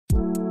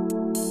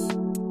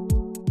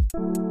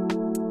Mic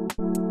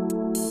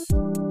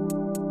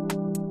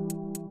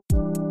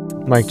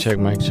check,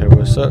 mic check.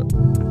 What's up?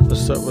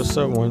 What's up? What's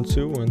up? 1,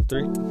 2, 1,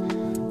 3.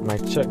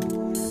 Mic check.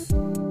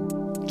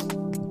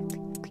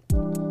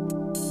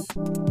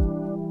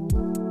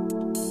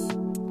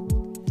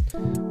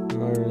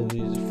 Murder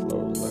these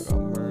flows like I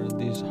murder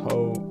these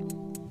hoes.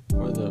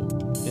 Where the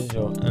is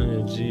your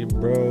energy,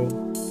 bro?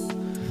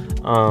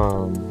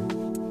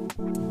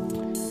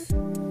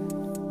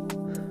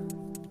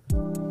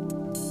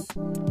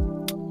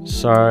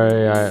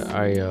 Sorry,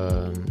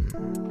 I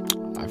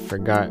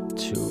forgot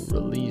to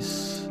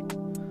release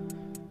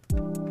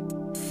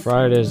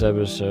Friday's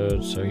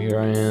episode, so here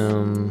I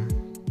am.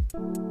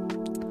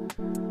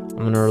 I'm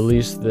gonna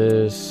release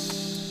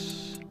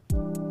this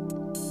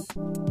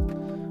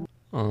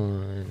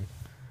on.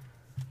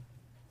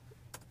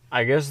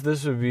 I guess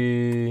this should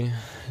be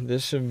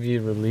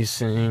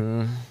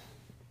releasing.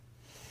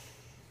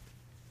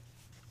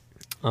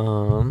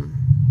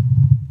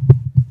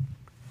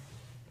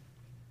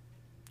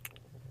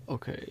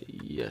 Okay,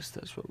 yes,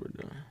 that's what we're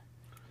doing.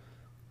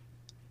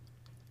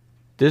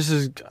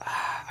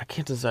 I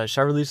can't decide.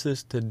 Should I release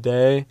this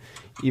today,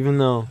 even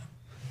though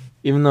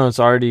it's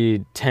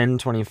already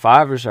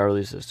 10:25, or should I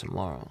release this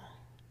tomorrow?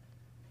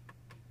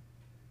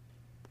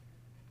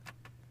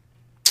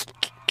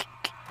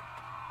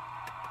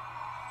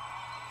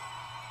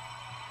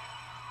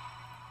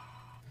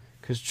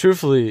 Because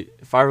truthfully,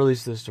 if I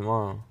release this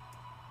tomorrow,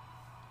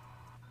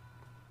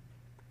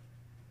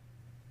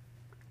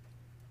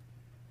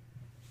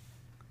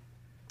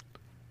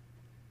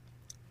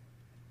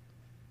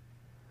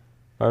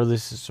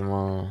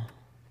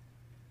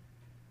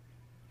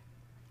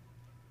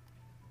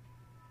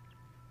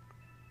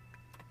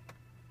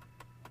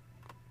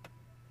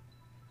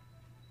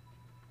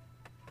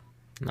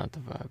 not the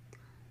vibe.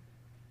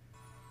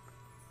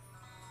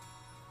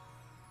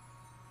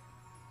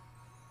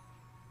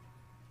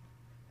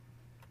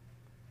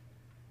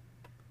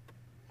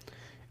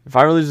 If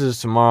I release this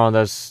tomorrow,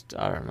 that's,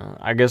 I don't know.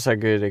 I guess I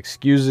could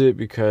excuse it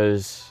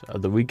because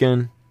of the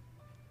weekend.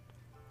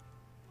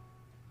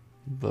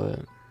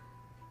 But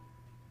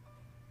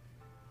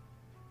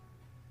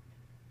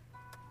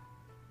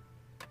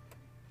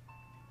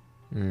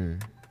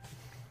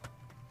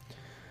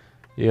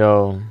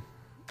yo,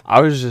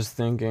 I was just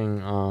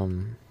thinking,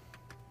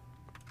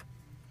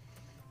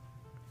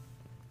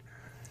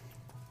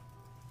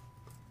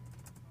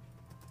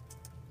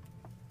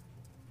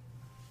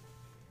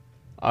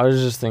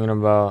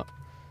 about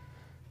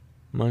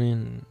money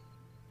and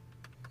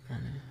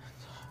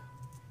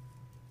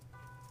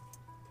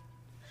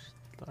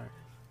sorry.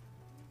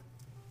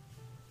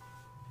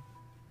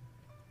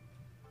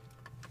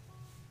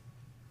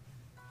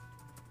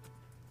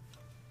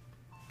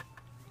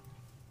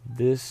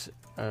 This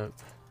app,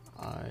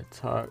 I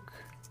talk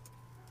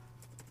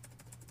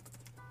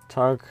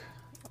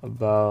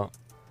about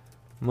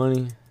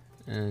money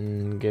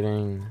and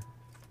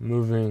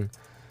moving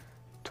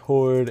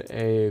toward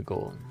a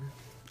goal.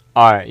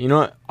 Alright, you know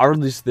what? I'll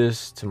release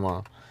this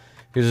tomorrow.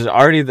 Because it's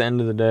already the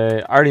end of the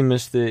day. I already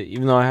missed it,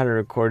 even though I had it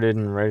recorded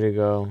and ready to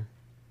go.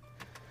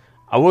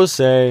 I will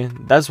say,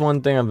 that's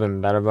one thing I've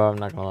been bad about, I'm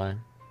not gonna lie.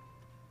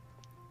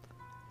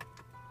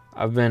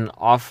 I've been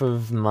off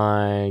of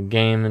my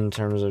game in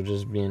terms of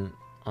just being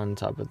on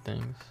top of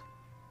things.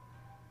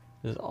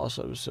 This is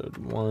also episode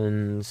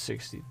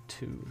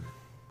 162.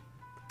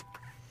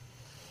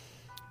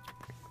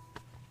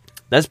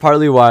 That's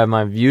partly why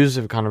my views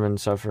have kind of been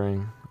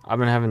suffering. I've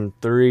been having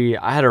 3.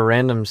 I had a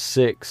random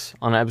 6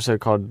 on an episode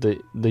called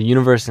The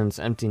Universe and Its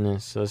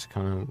Emptiness. So that's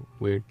kind of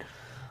weird.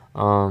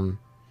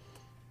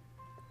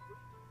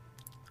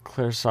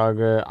 Claire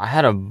Saga. I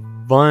had a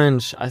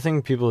bunch. I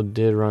think people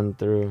did run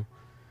through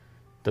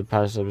the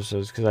past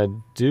episodes because I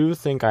do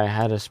think I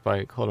had a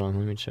spike. Hold on,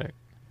 let me check.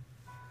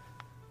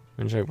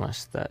 Let me check my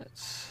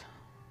stats.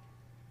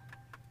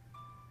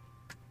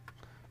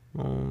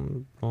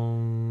 Boom,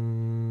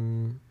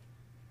 boom.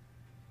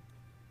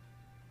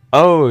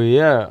 Oh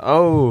yeah.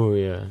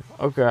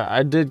 Okay,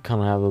 I did kind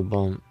of have a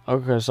bump.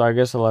 Okay, so I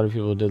guess a lot of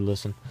people did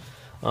listen.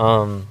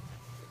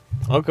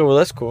 Okay, well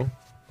that's cool.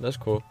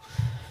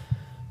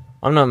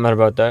 I'm not mad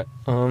about that.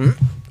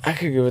 I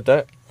could go with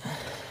that.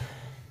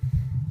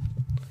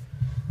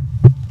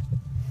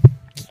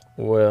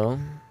 Well,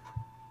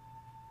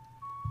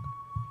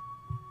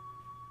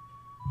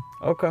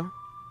 okay.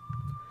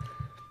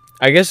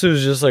 I guess it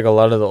was just like a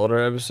lot of the older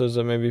episodes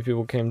that maybe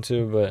people came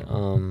to, but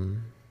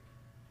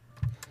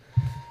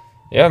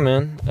yeah,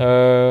 man.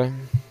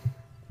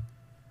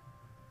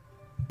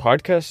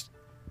 Podcast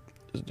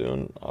is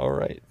doing all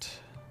right.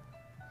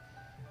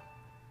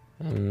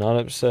 I'm not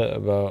upset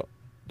about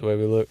the way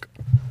we look.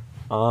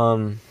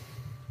 All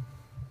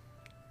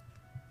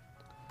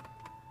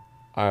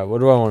right, what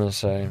do I want to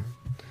say?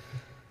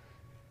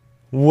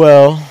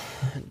 Well,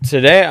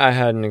 today I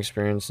had an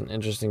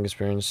interesting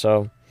experience.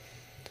 So,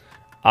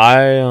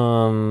 I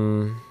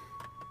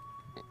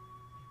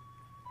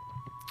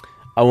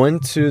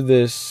went to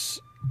this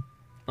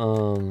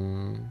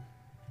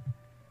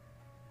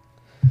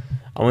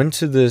I went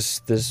to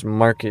this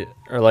market,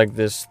 or like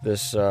this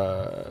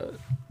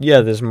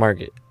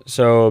market.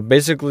 So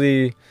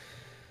basically,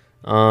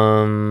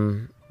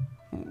 one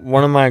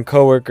of my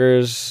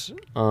coworkers,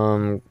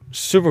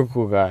 super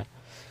cool guy.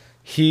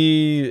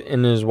 He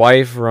and his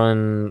wife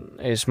run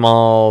a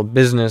small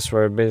business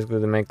where basically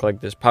they make like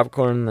this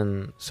popcorn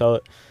and sell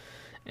it.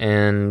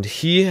 And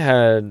he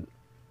had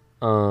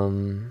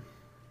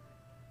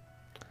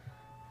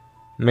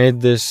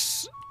made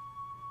this,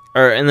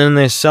 and then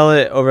they sell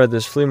it over at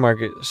this flea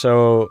market.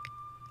 So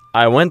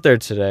I went there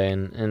today,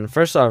 and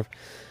first off,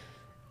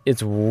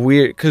 it's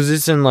weird because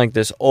it's in like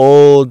this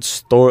old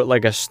store,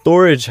 like a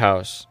storage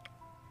house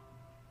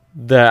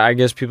that I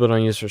guess people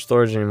don't use for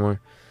storage anymore.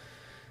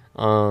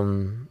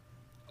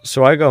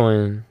 So I go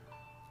in,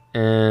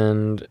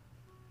 and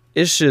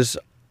it's just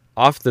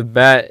off the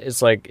bat,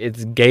 it's like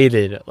it's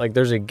gated. Like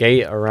there's a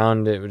gate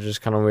around it, which is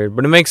kind of weird,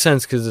 but it makes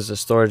sense because it's a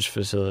storage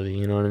facility.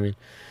 You know what I mean?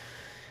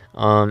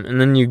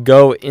 And then you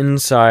go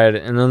inside,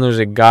 and then there's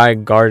a guy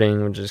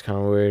guarding, which is kind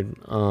of weird.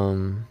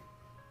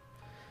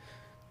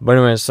 But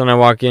anyways, then I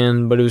walk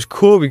in, but it was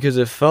cool because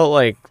it felt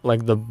like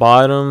the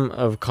bottom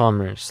of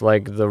commerce,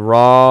 like the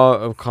raw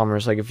of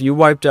commerce. Like if you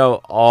wiped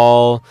out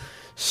all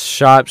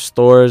shops,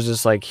 stores,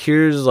 it's like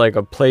here's like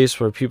a place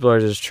where people are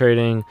just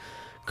trading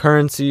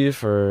currency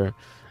for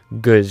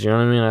goods. You know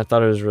what I mean? I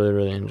thought it was really,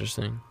 really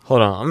interesting.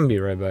 Hold on, I'm gonna be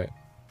right back.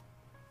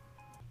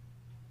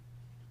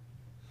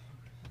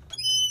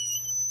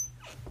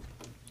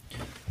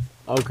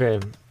 Okay,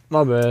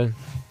 my bad.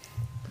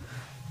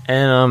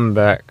 And I'm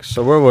back.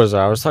 So where was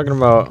I? I was talking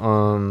about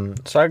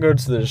so I go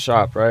to the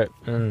shop, right?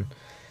 And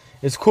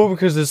it's cool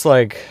because it's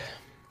like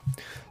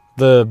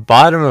the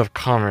bottom of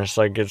commerce.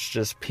 Like it's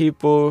just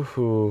people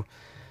who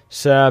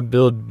say I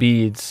build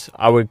beads.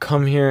 I would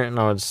come here and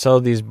I would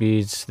sell these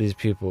beads to these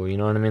people. You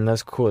know what I mean?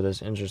 That's cool.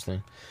 That's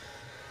interesting.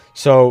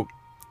 So,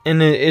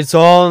 and it's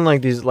all in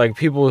like these, like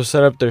people who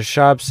set up their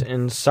shops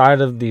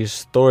inside of these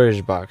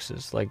storage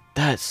boxes. Like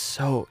that's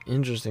so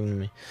interesting to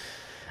me.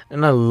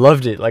 And I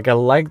loved it. Like I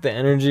liked the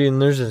energy,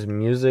 and there's this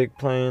music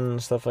playing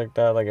and stuff like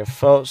that. Like it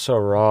felt so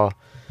raw.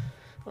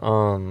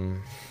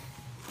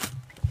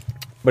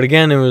 But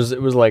again, it was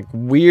like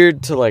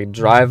weird to like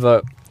drive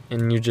up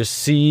and you just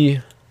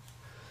see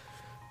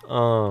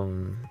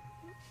you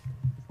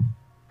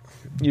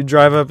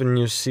drive up and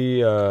you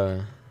see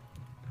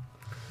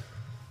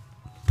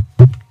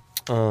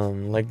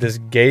like this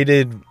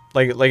gated,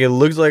 like it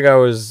looks like I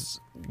was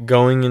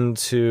going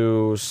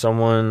into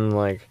someone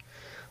like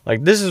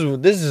this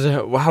is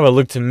how it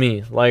looked to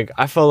me. Like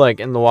I felt like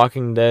in The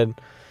Walking Dead,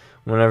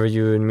 whenever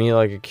you would meet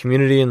like a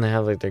community and they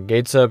have like their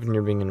gates up and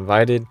you're being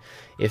invited,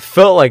 it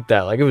felt like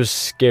that. Like it was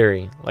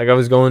scary. Like I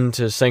was going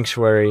to a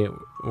sanctuary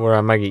where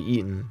I might get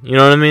eaten. You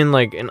know what I mean?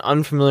 Like an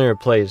unfamiliar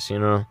place, you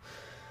know.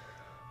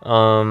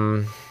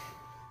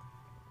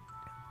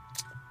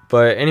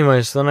 But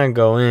anyways, so then I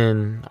go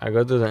in, I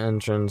go through the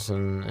entrance,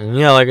 and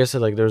yeah, like I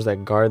said, like there was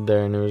that guard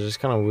there, and it was just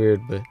kind of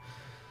weird, but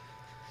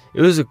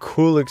it was a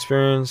cool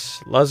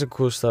experience. Lots of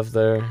cool stuff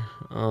there.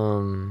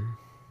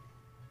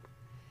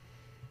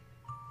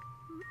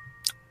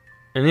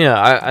 And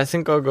yeah, I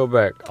think I'll go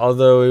back.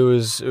 Although it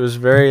was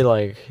very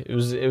like it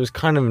was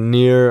kind of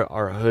near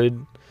our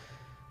hood,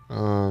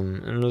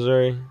 in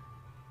Missouri.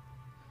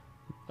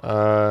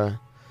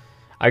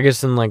 I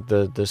guess in like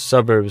the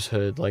suburbs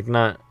hood, like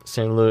not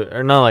St. Louis,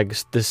 or not like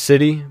the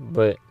city,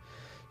 but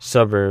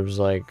suburbs,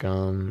 like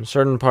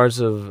certain parts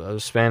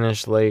of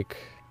Spanish Lake,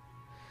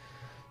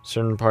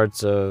 certain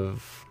parts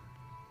of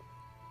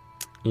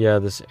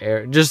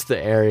just the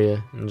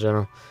area in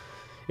general.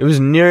 It was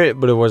near it,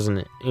 but it wasn't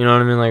it. You know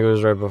what I mean? Like it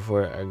was right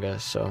before it, I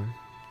guess. So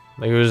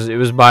like it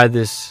was by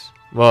this.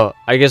 Well,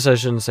 I guess I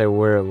shouldn't say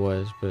where it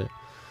was, but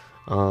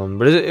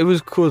it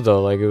was cool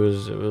though. Like it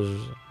was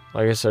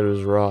like I said, it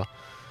was raw.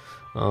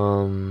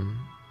 But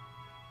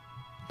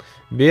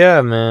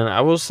yeah, man,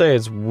 I will say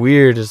it's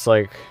weird. It's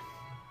like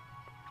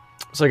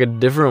a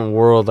different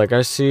world. Like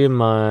I see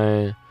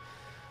my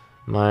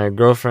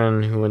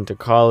girlfriend who went to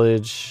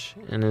college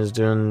and is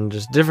doing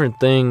just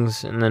different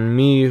things, and then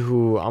me,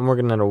 who I'm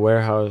working at a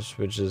warehouse,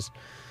 which is,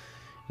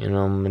 you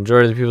know,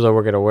 majority of the people that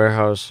work at a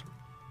warehouse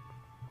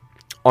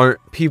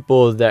aren't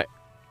people that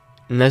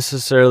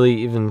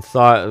necessarily even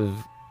thought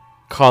of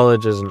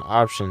college as an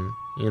option.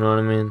 You know what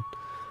I mean?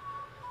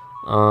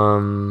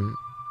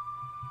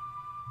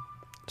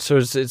 So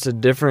it's a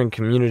different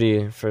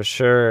community for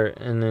sure,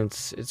 and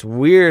it's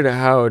weird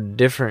how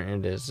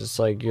different it is. It's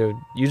like you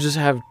just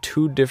have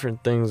two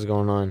different things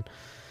going on.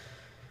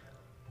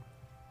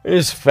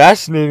 It's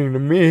fascinating to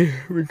me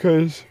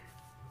because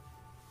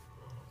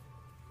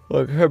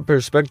like her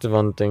perspective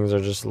on things are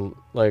just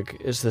like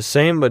it's the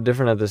same but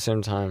different at the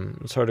same time.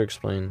 It's hard to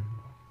explain.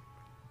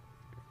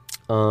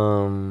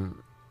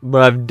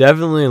 But I've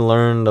definitely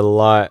learned a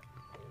lot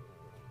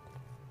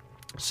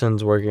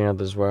since working at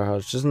this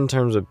warehouse, just in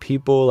terms of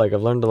people. Like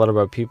I've learned a lot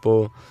about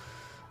people,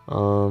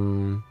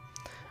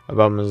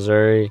 about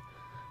Missouri.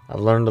 I've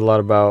learned a lot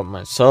about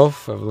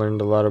myself. I've learned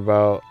a lot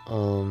about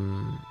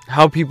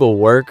how people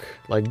work,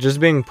 like just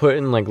being put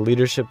in like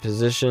leadership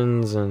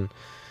positions and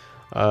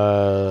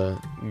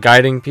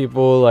guiding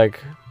people.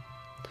 Like,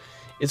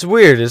 it's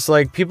weird. It's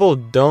like people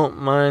don't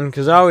mind,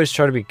 because I always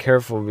try to be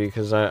careful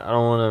because I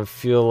don't want to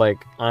feel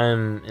like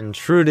I'm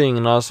intruding,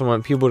 and also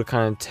want people to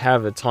kind of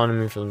have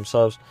autonomy for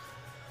themselves.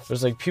 But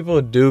it's like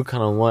people do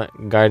kind of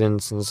want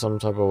guidance in some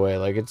type of way.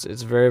 Like, it's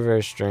very,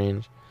 very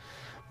strange.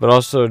 But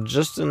also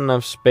just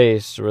enough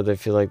space where they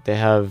feel like they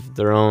have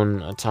their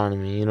own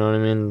autonomy, you know what I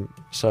mean?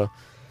 So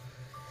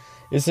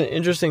it's an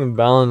interesting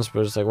balance,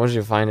 but it's like once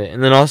you find it.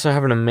 And then also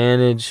having to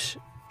manage,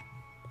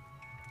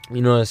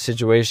 you know, a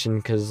situation,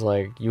 because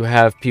like you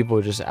have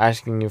people just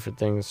asking you for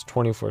things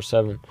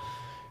 24/7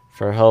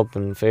 for help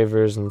and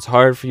favors, and it's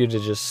hard for you to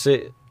just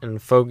sit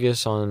and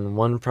focus on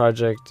one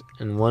project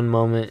in one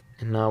moment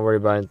and not worry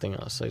about anything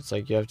else. So it's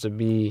like you have to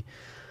be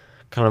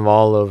kind of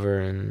all over,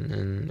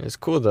 and it's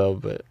cool though,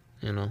 but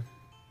you know.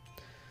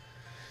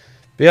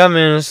 But yeah,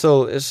 man, it's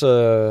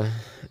a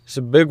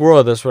big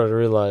world. That's what I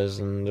realized,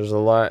 and there's a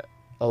lot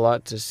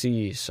to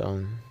see.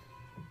 So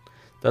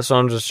that's what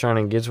I'm just trying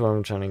to get to. Where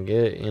I'm trying to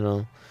get, you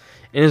know.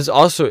 And it's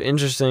also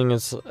interesting.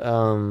 It's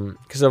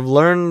because I've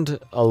learned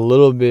a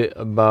little bit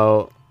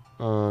about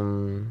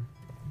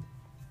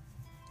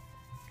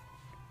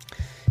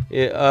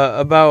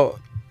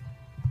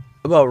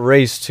about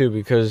race too,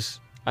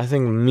 because I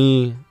think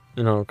me,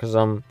 you know, because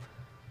I'm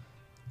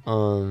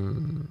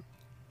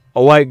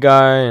a white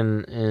guy,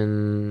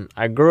 and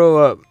I grew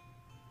up,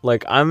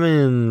 like, I'm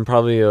in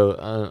probably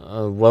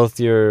a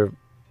wealthier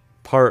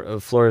part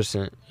of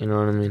Florissant, you know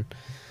what I mean?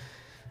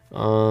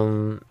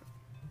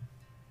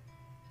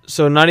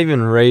 So not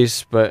even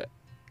race, but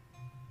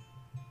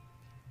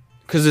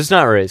because it's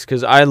not race,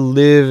 because I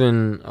live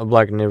in a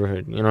black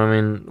neighborhood, you know what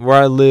I mean?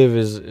 Where I live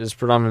is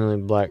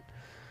predominantly black.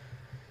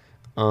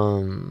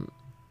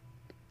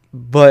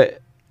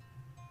 But,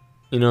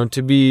 you know,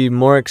 to be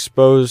more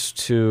exposed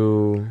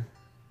to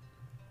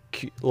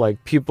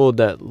like people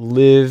that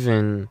live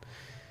in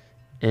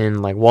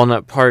like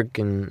Walnut Park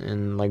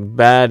and like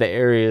bad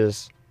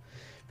areas,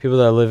 people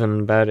that live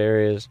in bad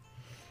areas,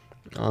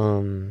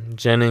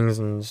 Jennings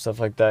and stuff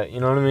like that, you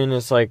know what I mean?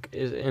 It's like,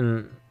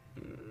 in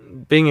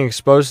being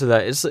exposed to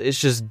that, it's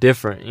just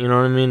different, you know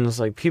what I mean? It's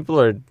like people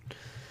are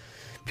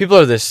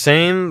the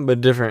same but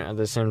different at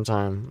the same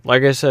time.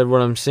 Like I said,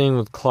 what I'm seeing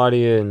with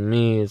Claudia and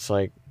me, it's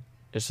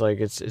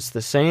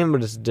the same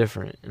but it's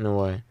different in a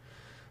way.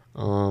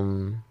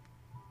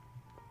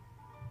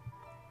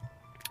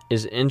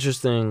 Is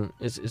interesting.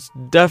 It's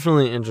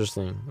definitely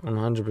interesting,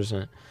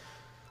 100%.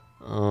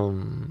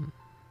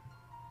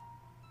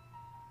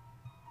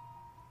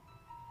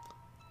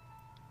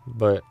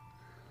 But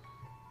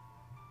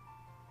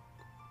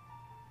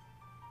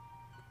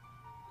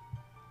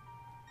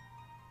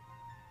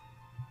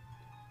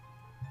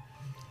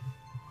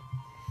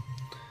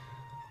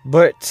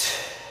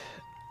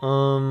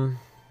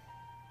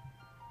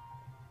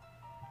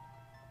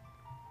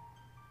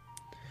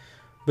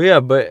yeah,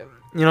 but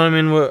you know what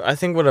I mean? I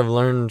think what I've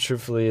learned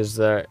truthfully is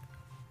that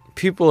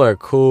people are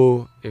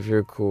cool if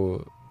you're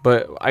cool.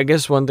 But I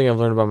guess one thing I've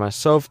learned about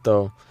myself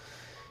though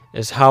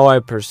is how I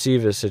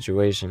perceive a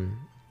situation,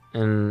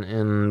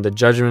 and the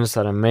judgments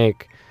that I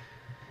make.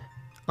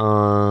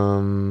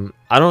 I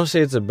don't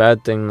say it's a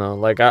bad thing though.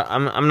 Like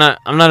I'm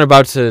not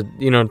about to,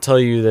 you know, tell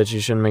you that you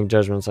shouldn't make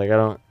judgments. Like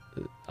I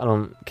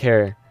don't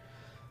care.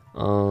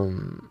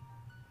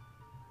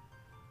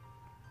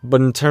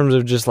 But in terms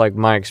of just like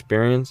my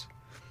experience,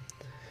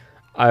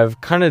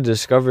 I've kind of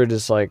discovered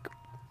it's like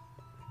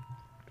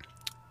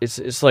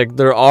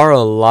there are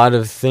a lot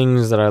of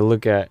things that I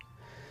look at,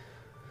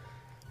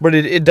 but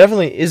it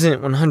definitely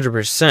isn't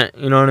 100%.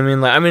 You know what I mean?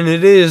 Like, I mean,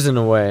 it is in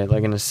a way,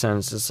 like in a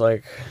sense. It's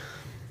like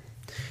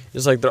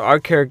there are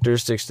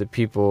characteristics to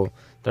people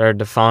that are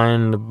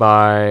defined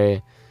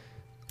by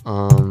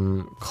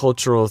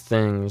cultural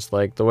things,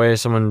 like the way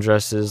someone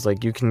dresses.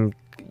 Like you can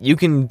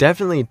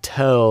definitely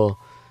tell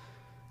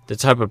the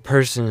type of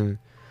person,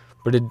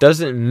 but it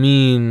doesn't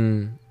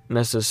mean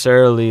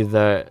necessarily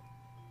that.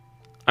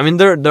 I mean,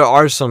 there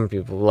are some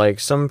people, like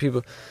some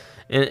people,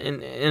 and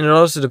it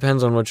also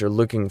depends on what you're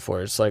looking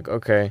for. It's like,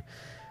 okay,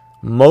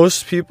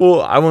 most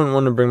people I wouldn't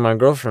want to bring my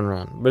girlfriend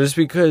around, but it's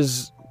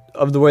because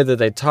of the way that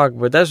they talk.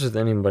 But that's with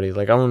anybody.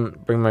 Like, I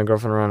wouldn't bring my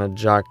girlfriend around a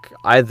jock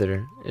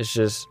either. It's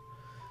just,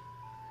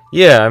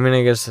 yeah, I mean,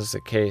 I guess that's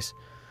the case.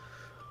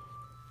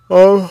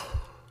 Oh,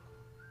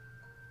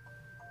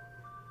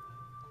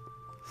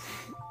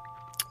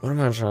 what am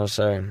I trying to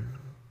say?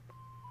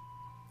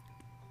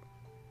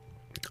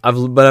 I've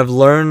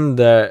learned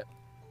that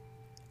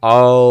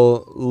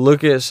I'll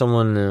look at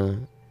someone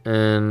new,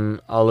 and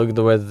I'll look at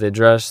the way that they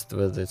dress, the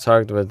way that they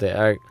talk, the way that they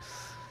act,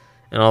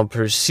 and I'll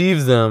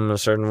perceive them a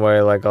certain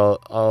way. Like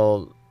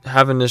I'll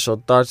have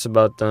initial thoughts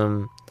about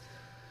them,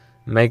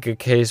 make a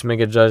case, make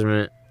a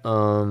judgment,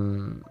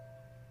 and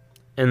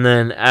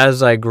then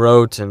as I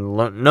grow to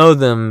know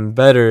them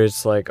better,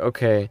 it's like,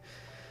 okay,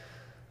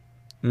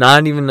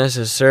 not even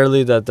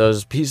necessarily that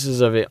those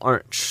pieces of it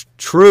aren't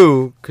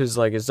true, because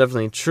like it's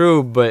definitely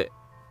true, but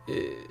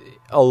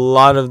a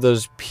lot of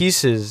those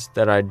pieces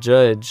that I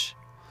judge,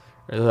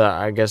 or that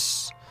I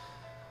guess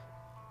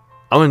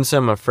I wouldn't say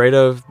I'm afraid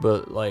of,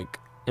 but like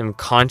am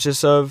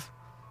conscious of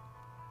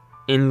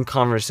in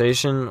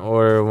conversation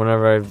or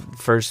whenever I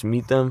first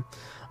meet them,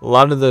 a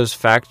lot of those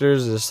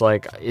factors is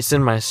like it's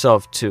in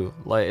myself too.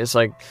 Like it's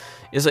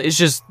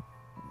just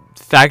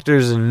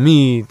factors in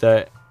me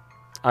that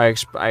I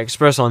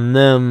express on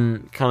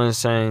them, kind of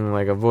saying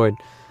like avoid.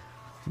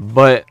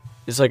 But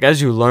it's like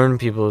as you learn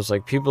people, it's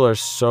like people are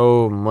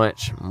so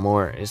much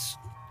more. It's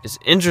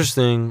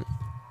interesting,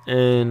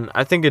 and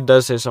I think it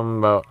does say something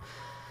about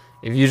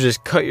if you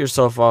just cut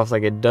yourself off,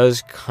 like it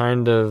does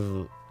kind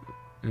of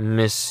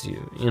miss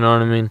you. You know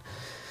what I mean?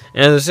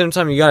 And at the same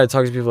time, you gotta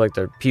talk to people like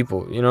they're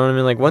people. You know what I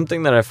mean? Like one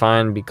thing that I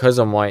find because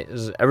I'm white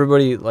is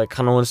everybody like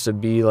kind of wants to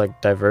be like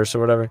diverse or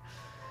whatever.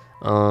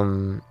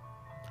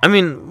 I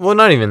mean, well,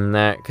 not even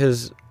that,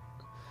 because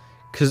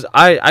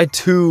I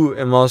too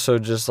am also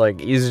just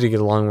like easy to get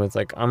along with.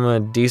 Like I'm a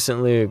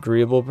decently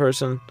agreeable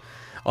person.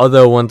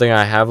 Although one thing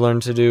I have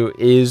learned to do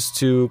is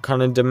to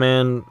kind of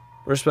demand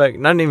respect.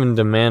 Not even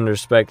demand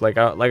respect. Like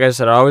I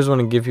said, I always want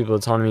to give people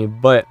autonomy,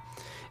 but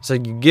it's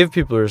like you give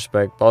people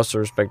respect, but also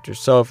respect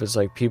yourself. It's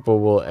like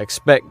people will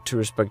expect to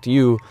respect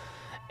you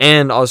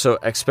and also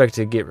expect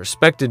to get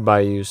respected by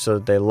you so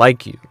that they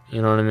like you.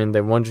 You know what I mean?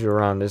 They want you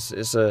around. It's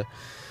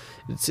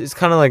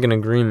kind of like an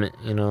agreement,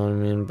 you know what I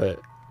mean? But,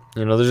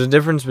 you know, there's a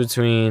difference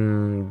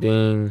between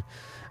being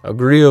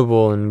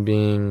agreeable and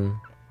being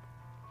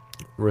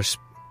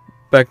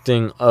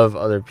respecting of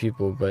other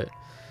people. But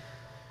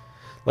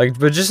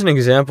just an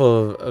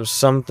example of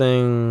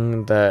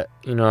something that,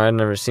 you know, I'd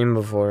never seen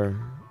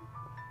before.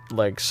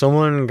 Like,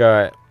 someone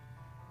got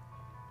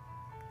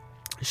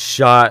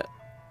shot,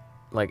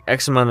 like,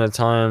 X amount of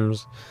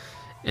times,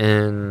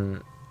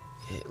 and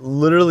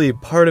literally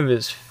part of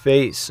his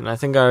face, and I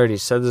think I already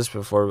said this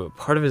before, but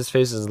part of his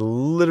face is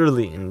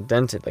literally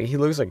indented. Like, he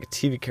looks like a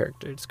TV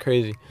character. It's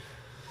crazy.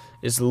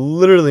 It's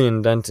literally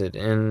indented,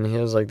 and he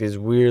has, like, these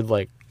weird,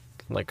 like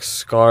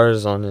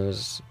scars on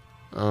his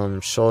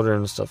shoulder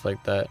and stuff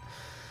like that.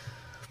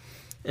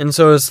 And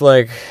so it's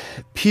like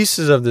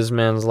pieces of this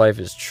man's life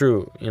is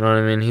true. You know what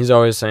I mean? He's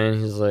always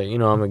saying he's like, you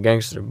know, I'm a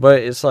gangster.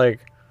 But it's like,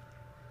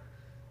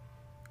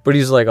 but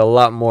he's like a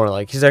lot more.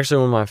 Like, he's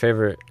actually one of my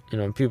favorite, you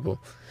know, people.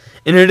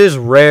 And it is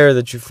rare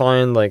that you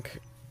find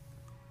like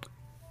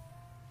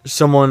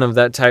someone of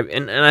that type.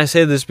 And I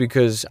say this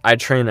because I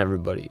train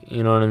everybody.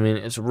 You know what I mean?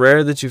 It's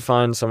rare that you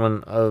find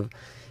someone of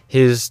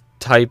his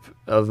type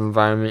of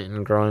environment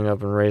and growing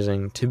up and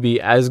raising to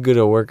be as good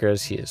a worker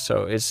as he is.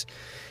 So it's,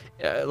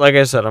 like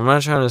I said, I'm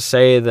not trying to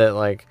say that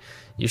like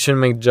you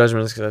shouldn't make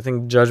judgments, because I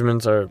think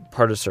judgments are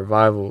part of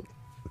survival.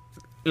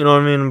 You know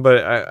what I mean?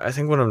 But I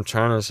think what I'm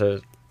trying to say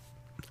is,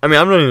 I mean,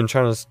 I'm not even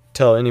trying to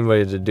tell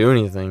anybody to do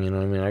anything, you know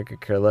what I mean? I could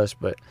care less.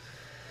 But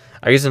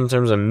I guess in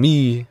terms of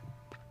me,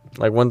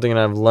 like one thing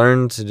that I've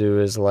learned to do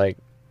is like,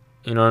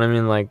 you know what I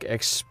mean? Like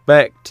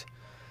expect,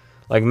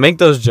 like make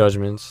those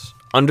judgments,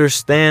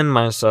 understand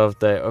myself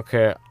that,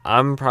 okay,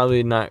 I'm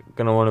probably not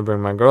going to want to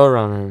bring my girl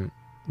around him,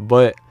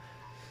 but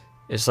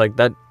it's like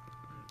that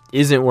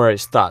isn't where it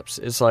stops.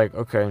 It's like,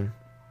 okay,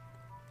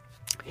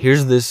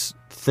 here's this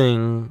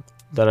thing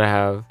that I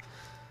have,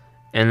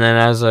 and then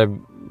as I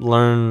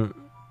learn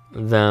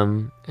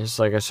them, it's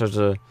like it starts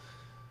to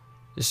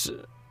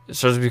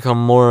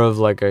become more of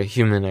like a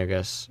human, I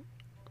guess.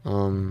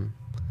 And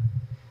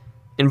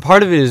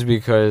part of it is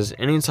because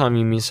anytime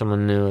you meet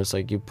someone new, it's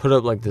like you put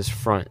up like this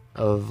front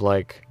of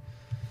like,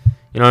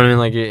 you know what I mean?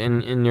 Like,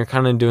 and you're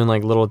kind of doing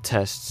like little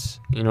tests,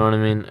 you know what I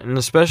mean? And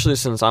especially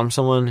since I'm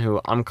someone who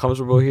I'm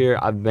comfortable here,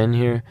 I've been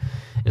here,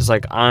 it's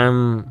like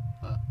I'm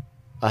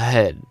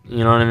ahead,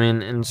 you know what I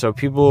mean? And so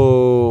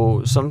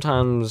people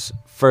sometimes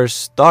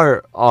first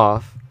start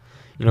off,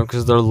 you know,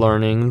 because they're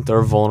learning,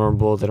 they're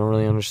vulnerable, they don't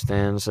really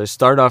understand. So they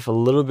start off a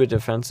little bit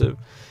defensive.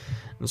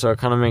 And so it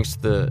kind of makes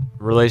the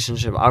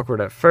relationship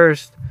awkward at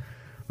first.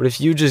 But if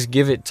you just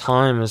give it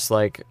time, it's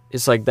like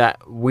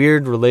that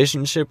weird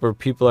relationship where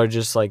people are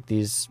just like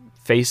these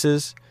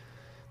faces.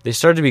 They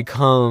start to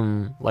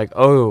become like,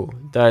 oh,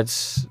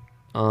 that's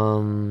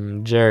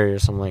Jerry or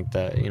something like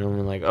that. You know what I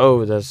mean? Like,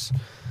 oh, that's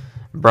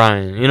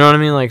Brian. You know what I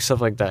mean? Like stuff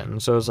like that.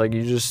 And so it's like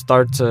you just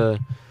start to,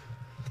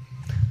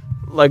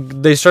 like,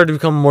 they start to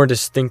become more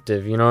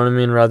distinctive. You know what I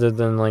mean? Rather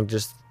than like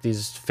just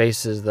these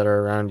faces that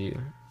are around you.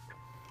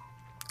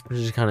 Which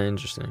is kind of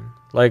interesting.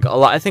 Like,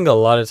 I think a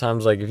lot of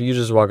times, like, if you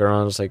just walk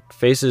around, it's like,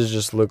 faces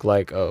just look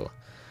like, oh,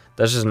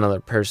 that's just another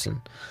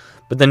person.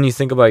 But then you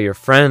think about your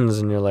friends,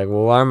 and you're like,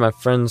 well, why are my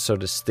friends so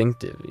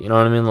distinctive? You know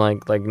what I mean?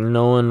 Like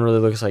no one really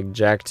looks like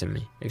Jack to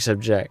me,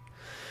 except Jack.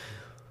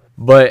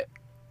 But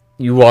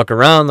you walk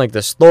around, like,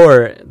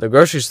 the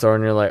grocery store,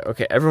 and you're like,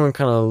 okay, everyone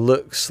kind of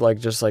looks like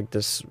just, like,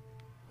 this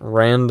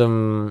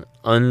random,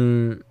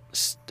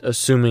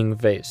 unassuming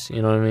face.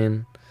 You know what I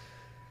mean?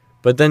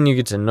 But then you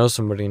get to know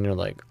somebody and you're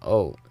like,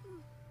 oh,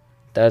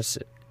 that's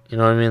it. You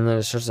know what I mean? Then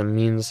it starts to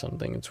mean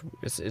something.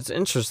 It's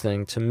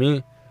interesting to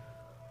me.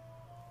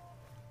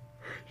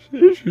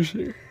 It's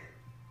interesting.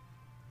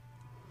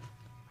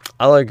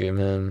 I like it,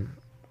 man.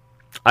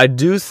 I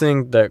do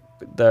think that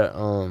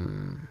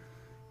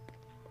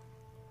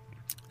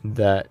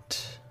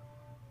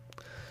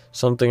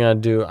something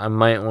I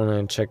might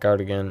want to check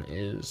out again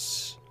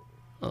is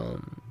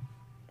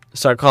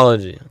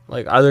psychology.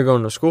 Like, either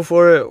going to school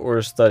for it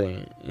or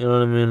studying. You know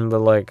what I mean?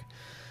 But, like,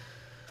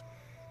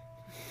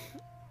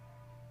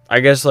 I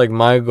guess, like,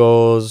 my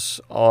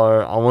goals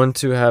are, I want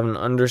to have an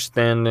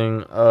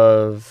understanding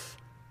of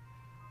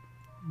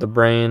the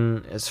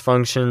brain, its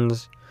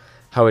functions,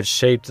 how it's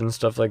shaped and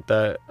stuff like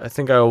that. I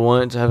think I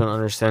want to have an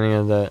understanding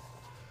of that.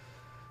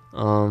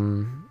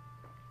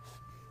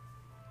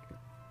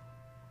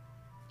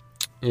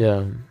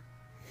 Yeah.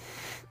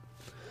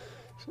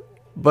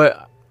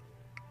 But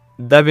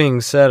that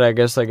being said, I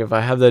guess, like, if I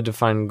have that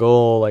defined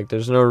goal, like,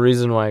 there's no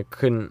reason why I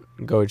couldn't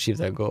go achieve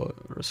that goal.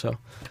 So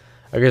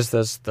I guess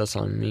that's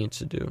on me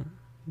to do.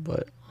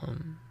 But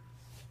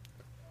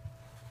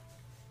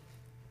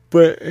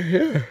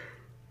yeah.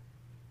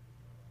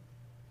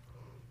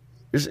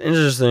 It's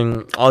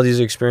interesting, all these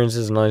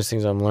experiences and all these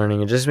things I'm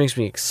learning. It just makes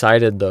me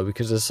excited, though,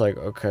 because it's like,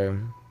 okay,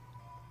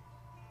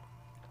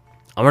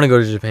 I want to go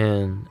to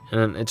Japan,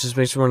 and it just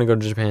makes me want to go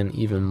to Japan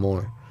even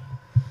more.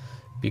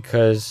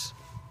 Because,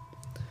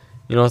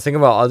 you know, think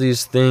about all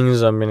these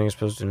things I'm being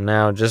exposed to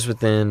now, just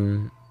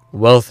within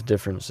wealth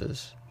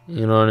differences.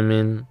 You know what I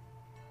mean?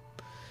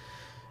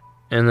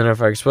 And then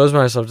if I expose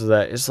myself to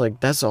that, it's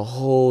like, that's a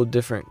whole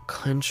different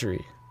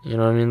country. You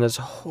know what I mean? That's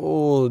a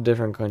whole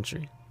different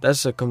country.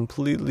 That's a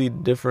completely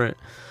different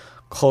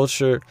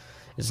culture.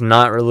 It's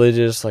not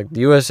religious. Like,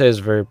 the USA is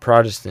very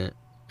Protestant,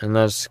 and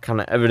that's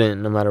kind of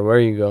evident no matter where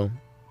you go.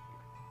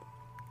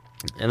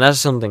 And that's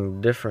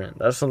something different.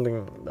 That's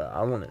something that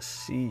I want to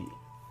see.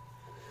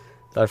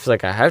 That I feel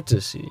like I have to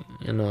see.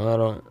 You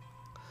know,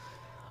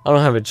 I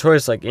don't have a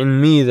choice. Like,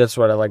 in me, that's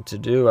what I like to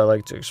do. I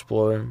like to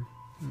explore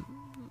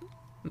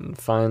and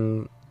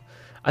find.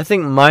 I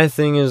think my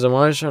thing is I'm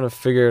always trying to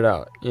figure it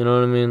out. You know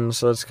what I mean?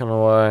 So that's kind of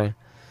why.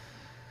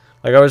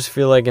 Like, I always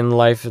feel like in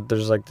life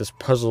there's, like, this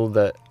puzzle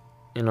that,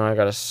 you know, I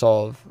gotta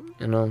solve,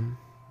 you know?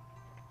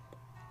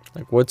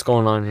 Like, what's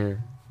going on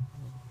here?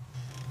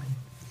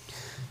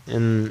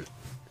 And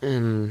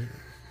you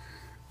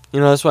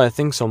know, that's why I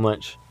think so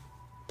much.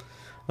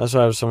 That's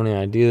why I have so many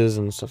ideas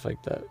and stuff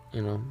like that,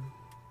 you know?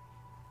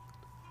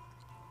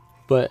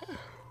 But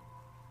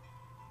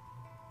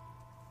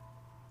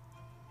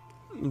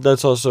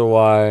that's also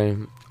why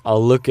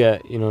I'll look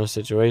at, you know, a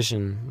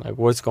situation, like,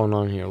 what's going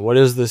on here? What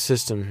is the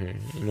system here?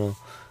 You know,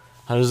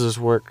 how does this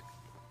work?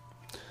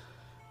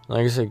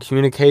 Like I said,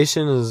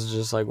 communication is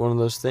just, like, one of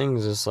those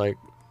things. It's like,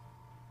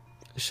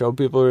 show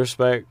people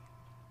respect,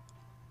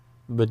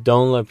 but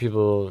don't let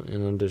people, you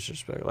know,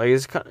 disrespect. Like,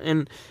 it's kind of,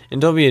 and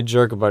don't be a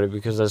jerk about it,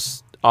 because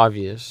that's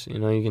obvious. You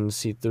know, you can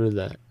see through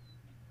that.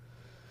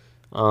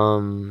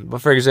 But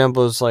for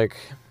example, it's like,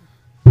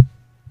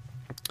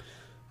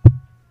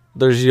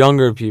 there's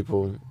younger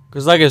people.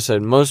 Because like I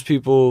said, most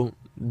people,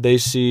 they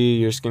see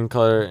your skin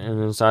color,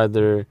 and inside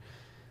they're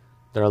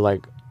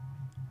like,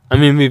 I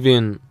mean, me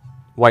being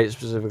white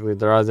specifically,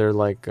 they're either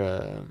like,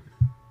 I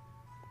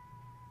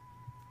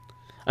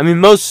mean,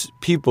 most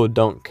people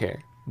don't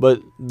care.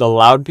 But the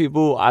loud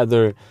people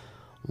either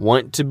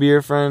want to be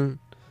your friend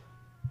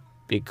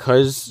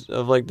because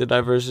of, like, the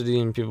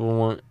diversity and people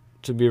want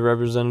to be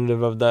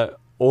representative of that,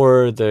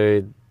 or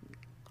they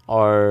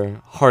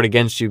are hard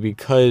against you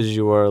because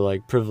you are,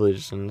 like,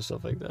 privileged and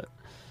stuff like that.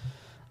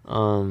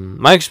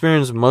 My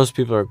experience, most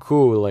people are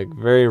cool, like,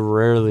 very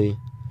rarely.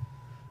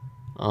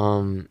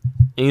 And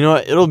you know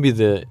what? It'll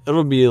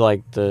be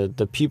like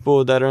the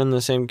people that are in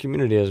the same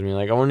community as me.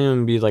 Like, I won't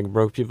even be, like,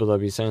 broke people that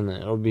be saying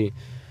that. It'll be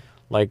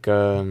like,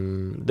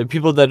 the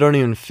people that don't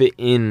even fit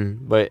in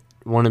but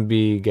want to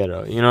be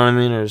ghetto, you know what I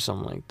mean, or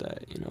something like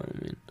that, you know what I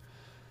mean,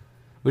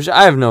 which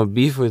I have no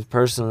beef with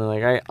personally.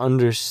 Like, I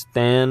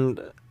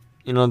understand,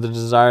 you know, the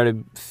desire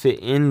to fit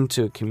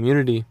into a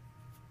community,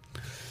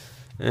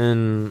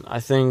 and I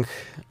think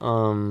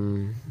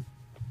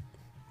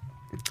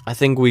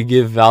we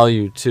give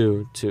value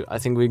to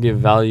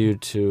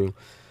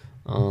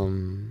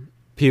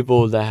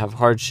people that have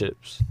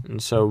hardships,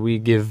 and so we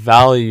give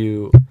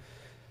value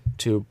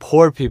to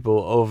poor people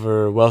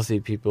over wealthy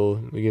people.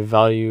 We give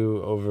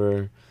value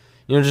over,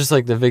 you know, just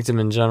like the victim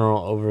in general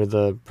over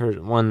the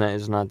one that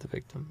is not the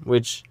victim,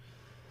 which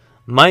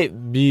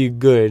might be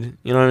good.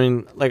 You know what I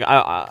mean? Like,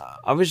 I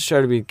always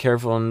try to be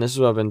careful, and this is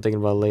what I've been thinking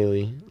about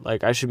lately.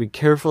 Like, I should be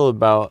careful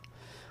about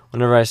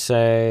whenever I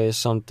say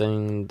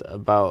something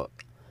about,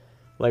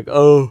 like,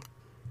 oh,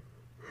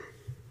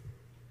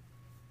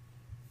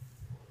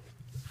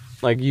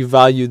 like, you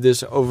value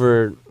this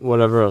over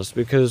whatever else,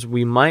 because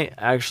we might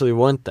actually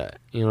want that.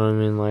 You know what I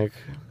mean? Like,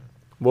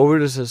 what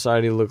would a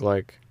society look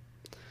like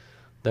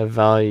that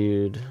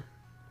valued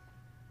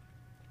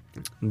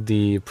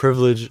the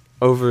privilege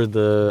over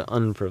the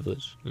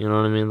unprivileged? You know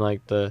what I mean?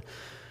 Like,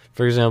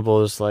 for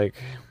example, it's like,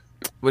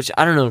 which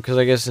I don't know, because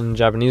I guess in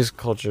Japanese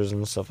cultures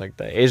and stuff like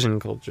that, Asian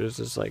cultures,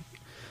 it's like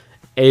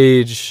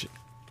age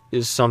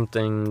is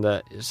something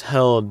that is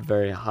held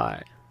very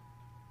high.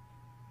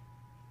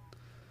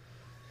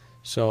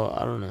 So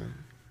I don't know.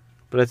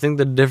 But I think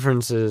the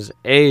difference is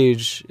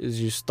age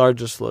is you start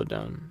to slow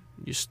down.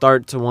 You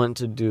start to want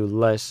to do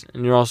less,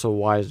 and you're also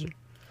wiser.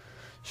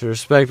 So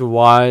respect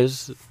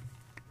wise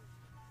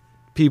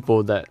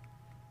people that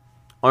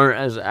aren't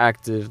as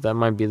active. That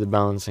might be the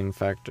balancing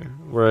factor.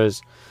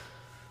 Whereas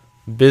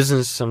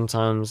business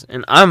sometimes,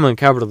 and I'm a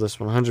capitalist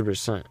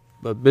 100%,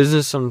 but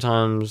business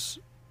sometimes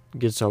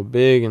gets so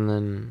big and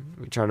then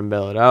we try to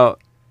bail it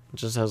out. It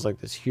just has like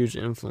this huge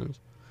influence.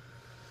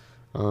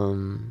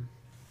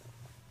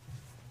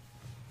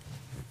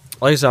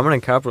 Like I said,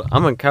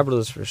 I'm a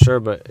capitalist for sure,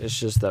 but it's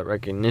just that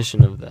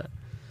recognition of that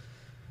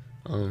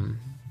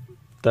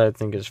that I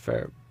think is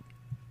fair.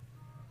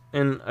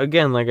 And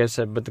again, like I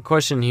said, but the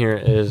question here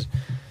is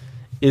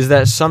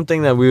that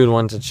something that we would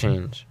want to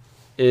change?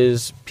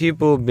 Is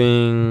people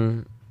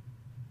being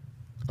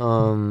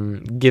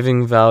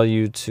giving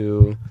value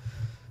to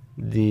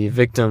the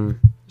victim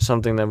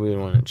something that we would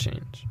want to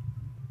change?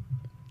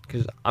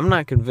 Because I'm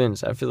not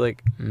convinced. I feel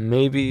like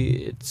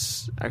maybe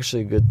it's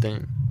actually a good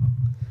thing.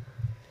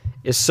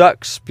 It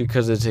sucks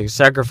because it takes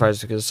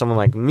sacrifice, because someone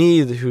like me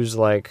who's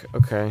like,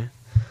 okay,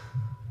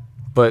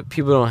 but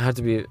people don't have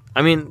to be,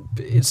 I mean,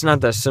 it's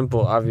not that simple,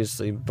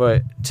 obviously,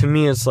 but to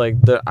me it's like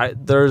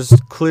there's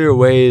clear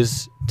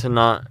ways to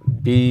not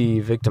be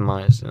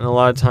victimized, and a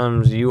lot of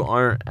times you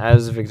aren't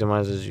as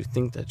victimized as you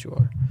think that you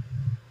are.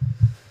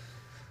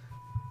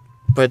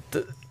 But,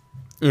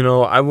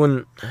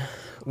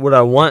 would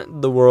I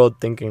want the world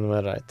thinking the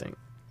way that I think?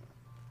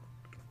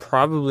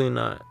 Probably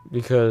not,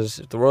 because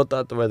if the world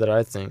thought the way that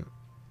I think,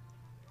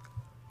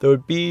 there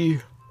would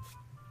be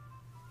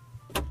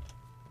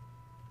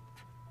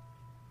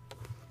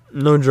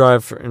no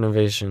drive for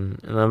innovation,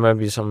 and that might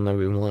be something that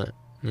we want.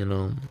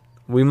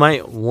 We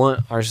might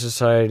want our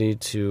society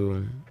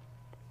to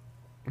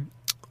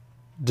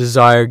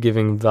desire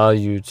giving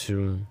value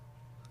to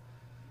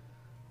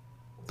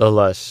the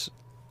less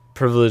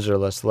privileged or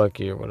less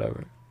lucky or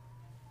whatever.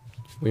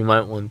 We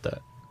might want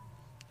that.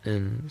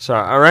 And so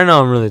right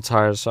now I'm really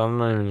tired, so I'm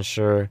not even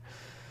sure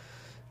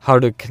how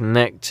to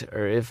connect,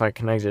 or if I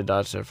connected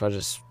dots, or if I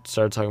just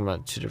started talking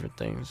about two different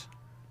things.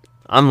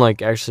 I'm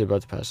like actually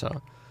about to pass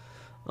out.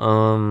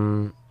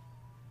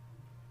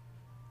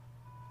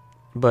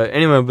 But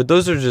anyway,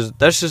 that's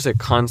just a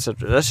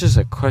concept. That's just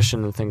a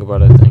question to think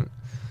about, I think.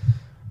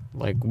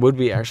 Like, would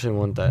we actually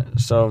want that?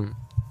 So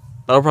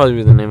that'll probably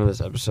be the name of this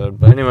episode.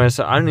 But anyway,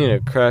 so I need to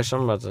crash.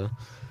 I'm about to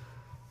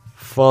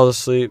fall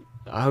asleep.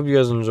 I hope you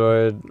guys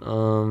enjoyed.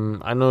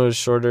 I know it's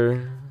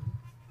shorter.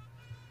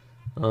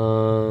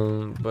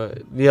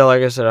 But yeah,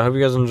 like I said, I hope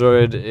you guys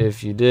enjoyed.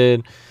 If you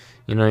did,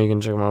 you can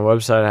check my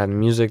website. I have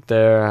music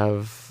there. I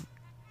have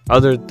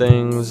other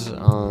things,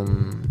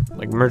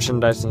 like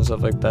merchandise and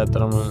stuff like that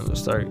I'm going to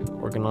start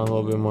working on a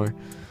little bit more.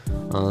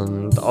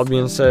 All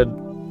being said,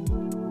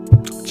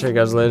 check you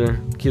guys later.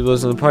 Keep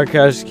listening to the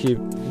podcast. Keep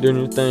doing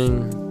your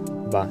thing.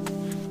 Bye.